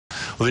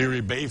The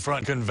YourErie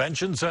Bayfront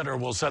Convention Center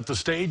will set the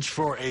stage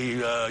for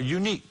a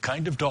unique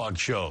kind of dog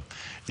show.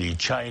 The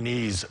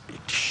Chinese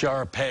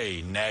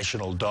Shar-Pei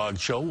National Dog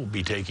Show will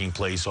be taking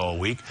place all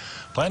week.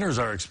 Planners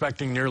are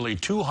expecting nearly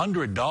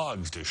 200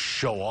 dogs to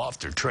show off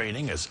their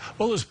training, as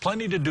well as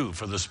plenty to do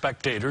for the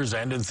spectators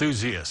and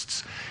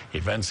enthusiasts.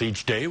 Events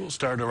each day will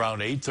start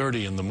around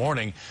 8:30 in the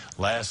morning,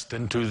 last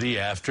into the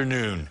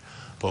afternoon.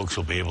 Folks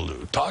will be able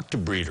to talk to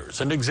breeders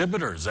and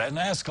exhibitors and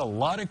ask a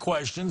lot of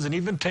questions and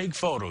even take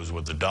photos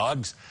with the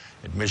dogs.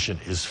 Admission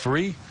is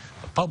free.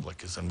 The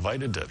public is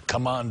invited to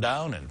come on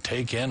down and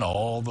take in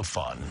all the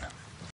fun.